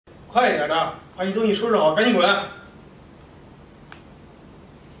快一点的，把你东西收拾好，赶紧滚！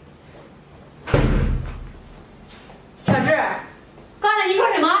小智，刚才你说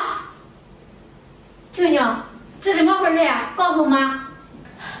什么？舅娘，这怎么回事呀？告诉我妈。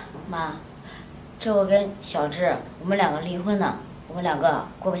妈，这我跟小智，我们两个离婚了，我们两个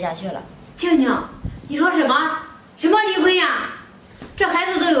过不下去了。舅娘，你说什么？什么离婚呀？这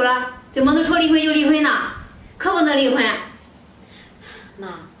孩子都有了，怎么能说离婚就离婚呢？可不能离婚。妈，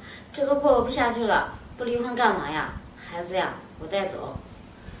这都过不下去了，不离婚干嘛呀？孩子呀，我带走。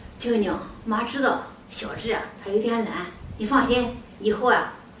舅娘，妈知道小智啊，他有点懒，你放心，以后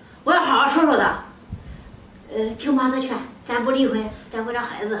啊，我要好好说说他。听妈的劝，咱不离婚，带回这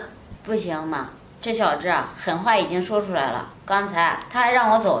孩子。不行，妈，这小智啊，狠话已经说出来了，刚才他还让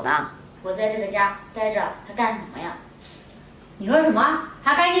我走呢。我在这个家待着，他干什么呀？你说什么？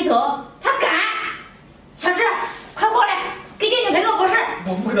他赶你走？他敢？小智，快过来，给舅舅赔个不是。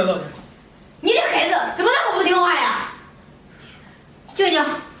我不跟他道歉。你这孩子怎么那么不听话呀？舅舅，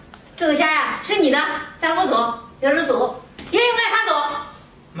这个家呀是你的，咱不走。要是走，也应该他走。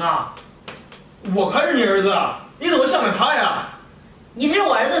妈，我还是你儿子，你怎么向着他呀？你是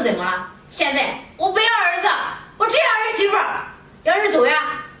我儿子怎么了？现在我不要儿子，我只要儿媳妇。要是走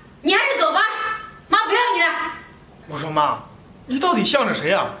呀，你还是走吧，妈不要你了。我说妈，你到底向着谁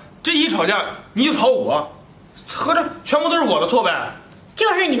呀？这一吵架你就吵我，合着全部都是我的错呗？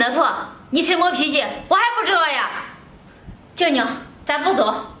就是你的错，你什么脾气我还不知道呀。舅娘，咱不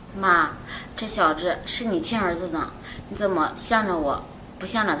走。妈，这小智是你亲儿子呢，你怎么向着我，不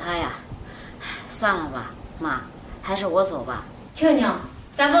向着他呀？算了吧，妈，还是我走吧。舅娘，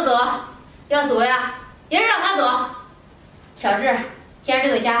咱不走，要走呀，也是让他走。小智，既然这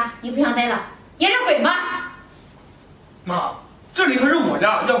个家你不想待了，也是滚吧。妈，这里可是我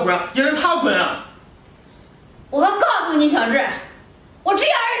家，要滚也是他滚啊！我可告诉你，小智，我只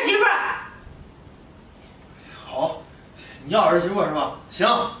要儿媳妇。好，你要儿媳妇是吧？行，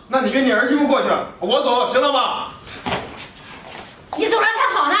那你跟你儿媳妇过去，我走，行了吧？你走了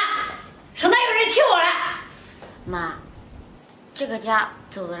才好呢，省得有人气我了。妈，这个家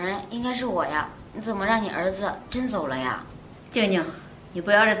走的人应该是我呀，你怎么让你儿子真走了呀？静静，你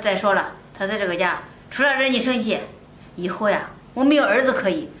不要再说了，他在这个家除了惹你生气，以后呀，我没有儿子可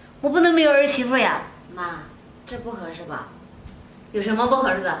以，我不能没有儿媳妇呀。妈，这不合适吧？有什么不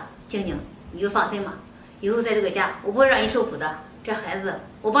合适的？静静，你就放心吧，以后在这个家我不会让你受苦的。这孩子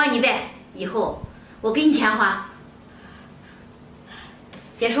我帮你带，以后我给你钱花。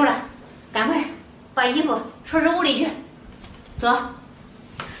别说了，赶快把衣服收拾屋里去，走。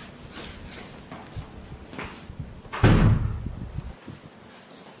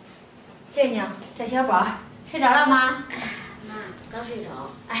静静，这小宝睡着了吗？妈，刚睡着。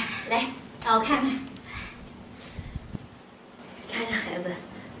哎，来，让我看看。看这孩子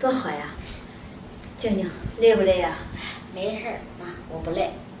多好呀！静静，累不累呀？没事，妈，我不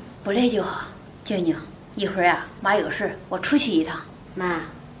累。不累就好。静静，一会儿啊，妈有事，我出去一趟。妈，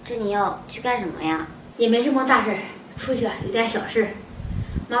这你要去干什么呀？也没什么大事，出去啊有点小事。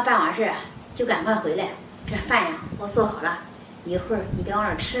妈办完事啊就赶快回来。这饭呀我做好了，一会儿你别忘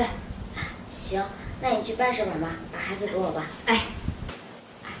了吃。行，那你去办事吧，妈，把孩子给我吧。哎，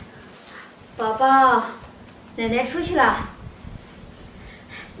宝宝，奶奶出去了。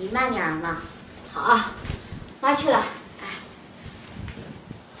你慢点啊，妈。好啊，妈去了。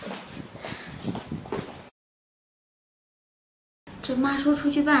这妈说出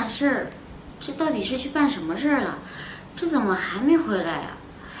去办事儿，这到底是去办什么事儿了？这怎么还没回来呀？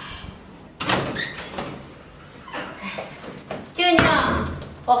静静，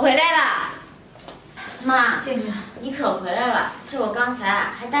我回来了。妈，静静，你可回来了！这我刚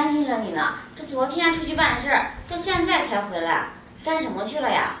才还担心着你呢。这昨天出去办事儿，到现在才回来，干什么去了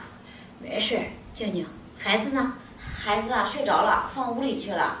呀？没事，静静。孩子呢？孩子啊，睡着了，放屋里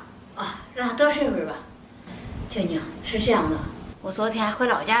去了。啊，让他多睡会儿吧。静静，是这样的，我昨天回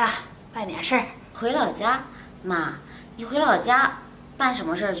老家了，办点事儿。回老家？妈，你回老家办什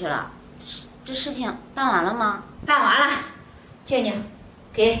么事儿去了？这事情办完了吗？办完了。静静，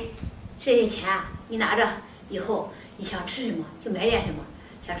给这些钱啊，你拿着，以后你想吃什么就买点什么，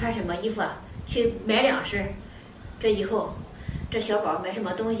想穿什么衣服啊，去买两身。这以后，这小宝买什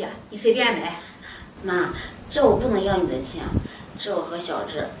么东西啊，你随便买。妈，这我不能要你的钱，这我和小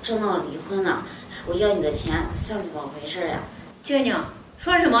智正闹离婚呢，我要你的钱算怎么回事呀？静静，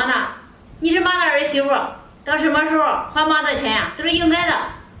说什么呢？你是妈的儿媳妇，到什么时候还妈的钱呀，都是应该的。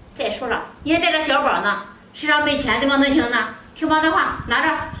再说了，你还带着小宝呢，身上没钱怎么能行呢？听妈的话，拿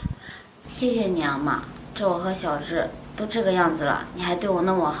着。谢谢你啊，妈，这我和小智都这个样子了，你还对我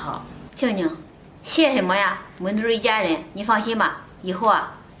那么好。静静，谢什么呀？我们都是一家人，你放心吧。以后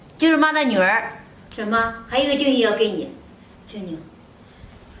啊，就是妈的女儿。这妈还有一个静静要给你，静静，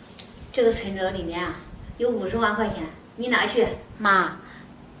这个存折里面啊有50万块钱，你拿去。妈，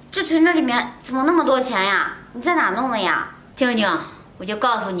这存折里面怎么那么多钱呀？你在哪弄的呀？静静，我就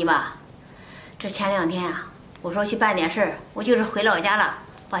告诉你吧，这前2天啊，我说去办点事儿，我就是回老家了，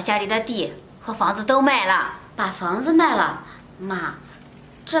把家里的地和房子都卖了。把房子卖了？妈，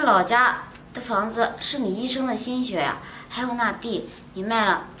这老家的房子是你一生的心血呀，还有那地你卖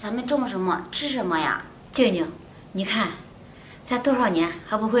了，咱们种什么吃什么呀？静静，你看，咱多少年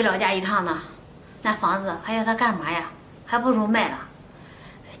还不回老家一趟呢？那房子还要它干嘛呀？还不如卖了。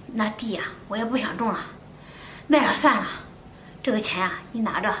那地呀，我也不想种了，卖了算了。这个钱呀，你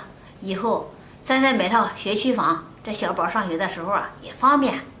拿着，以后咱再买套学区房，这小宝上学的时候啊也方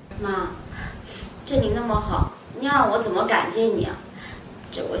便。妈，这你那么好，你让我怎么感谢你啊？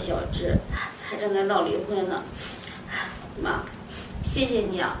这我小智还正在闹离婚呢。妈，谢谢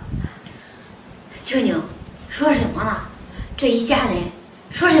你啊。静静，说什么呢？这一家人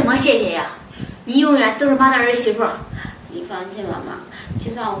说什么谢谢呀？你永远都是妈的儿媳妇。你放心吧，妈，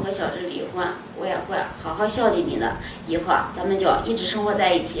就算我和小智离婚，我也会好好孝敬你的。以后啊，咱们就一直生活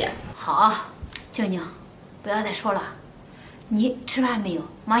在一起。好，静静，不要再说了。你吃饭没有？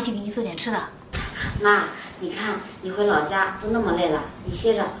妈去给你做点吃的。妈，你看你回老家都那么累了，你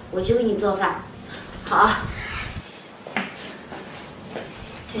歇着，我去给你做饭。好。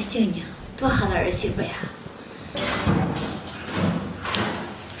这静静多好的儿媳妇呀！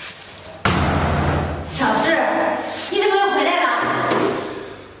小智，你怎么又回来了？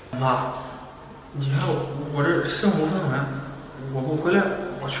妈，你看我这身无分文，我不回来，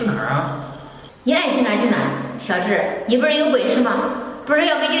我去哪儿啊？你爱去哪儿去哪儿。小智，你不是有本事吗？不是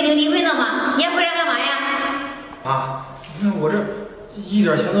要跟静静离婚的吗？你还回来干嘛呀？妈，你看我这一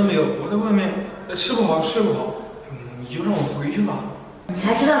点钱都没有，我在外面吃不好睡不好，你就让我回去吧。你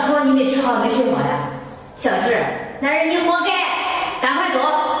还知道说你没吃好没睡好呀？小智，那是你活该，赶快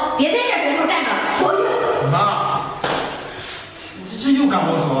走，别在这儿别处站着，回去。妈，你这又赶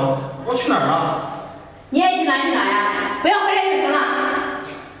我走，我去哪儿啊？你爱去哪儿去哪儿呀？不要回来就行了。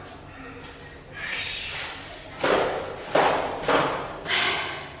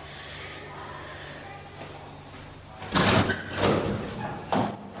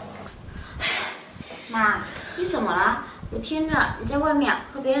妈，你怎么了？我听着你在外面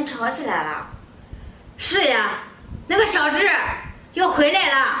和别人吵起来了。是呀，那个小智又回来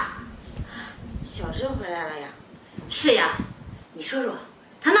了。小智回来了呀？是呀，你说说，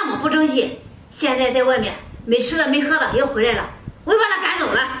他那么不争气，现在在外面没吃的没喝的又回来了，我又把他赶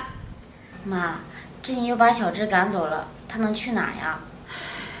走了。妈，这你又把小智赶走了，他能去哪儿呀？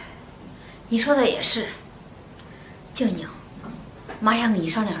你说的也是，静静，妈想跟你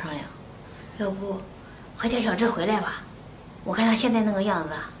商量商量，要不还叫小智回来吧？我看他现在那个样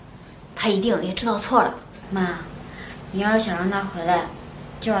子啊，他一定也知道错了。妈，你要是想让他回来，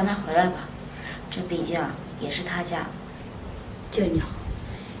就让他回来吧，这毕竟也是他家。静静，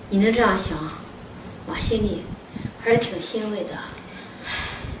你能这样想，妈心里还是挺欣慰的。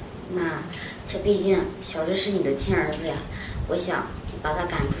妈，这毕竟小智是你的亲儿子呀，我想你把他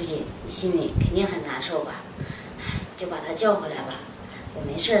赶出去，你心里肯定很难受吧？就把他叫回来吧，我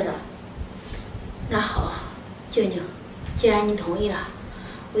没事的。那好，静静，既然你同意了，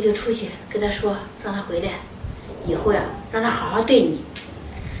我就出去跟他说，让他回来，以后呀，让他好好对你。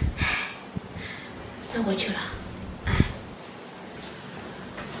那我去了。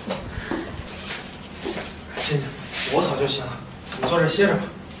静静，我走就行了，你坐这歇着吧。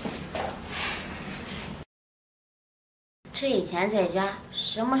这以前在家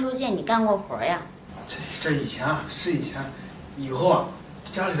什么时候见你干过活呀？这以前啊是以前，以后啊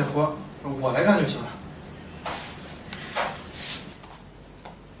家里的活我来干就行了。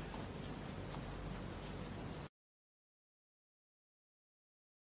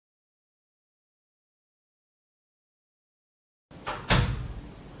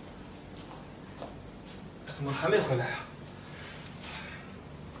怎么还没回来呀？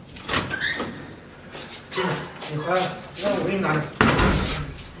静静，你回来了，让我给你拿着，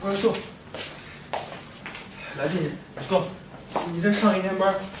快坐。来，静静，坐。你这上一天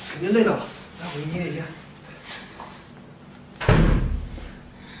班肯定累到了，来，我给你捏一捏。